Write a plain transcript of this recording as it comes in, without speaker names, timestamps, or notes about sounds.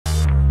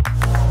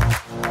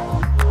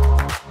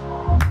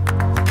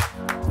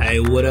Hey,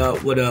 what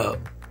up, what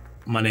up?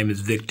 My name is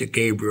Victor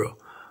Gabriel.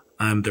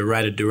 I'm the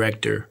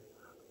writer-director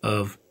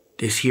of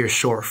this here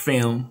short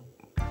film.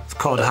 It's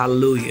called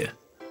Hallelujah.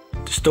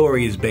 The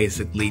story is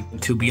basically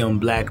two young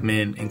black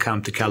men in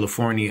Compton,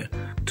 California,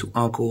 two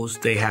uncles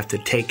they have to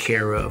take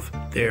care of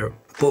their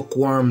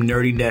bookworm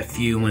nerdy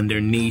nephew and their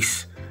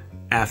niece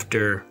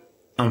after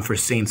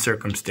unforeseen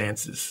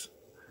circumstances.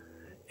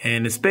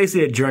 And it's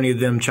basically a journey of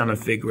them trying to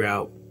figure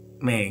out,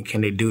 man,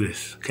 can they do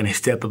this? Can they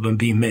step up and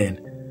be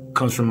men?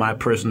 Comes from my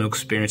personal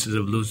experiences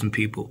of losing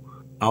people.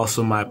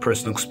 Also, my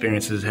personal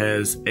experiences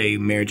as a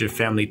marriage and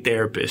family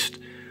therapist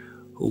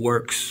who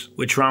works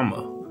with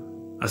trauma.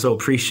 I so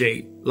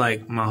appreciate,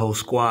 like, my whole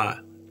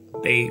squad.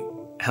 They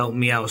helped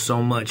me out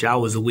so much. I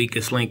was the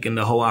weakest link in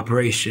the whole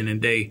operation,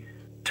 and they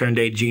turned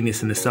their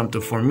genius into something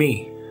for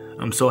me.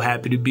 I'm so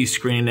happy to be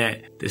screening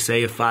at this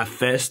AFI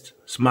Fest.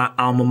 It's my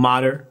alma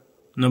mater,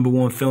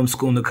 #1 film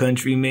school in the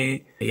country, man.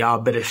 Y'all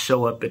better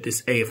show up at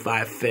this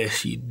AFI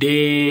Fest, you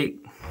dig?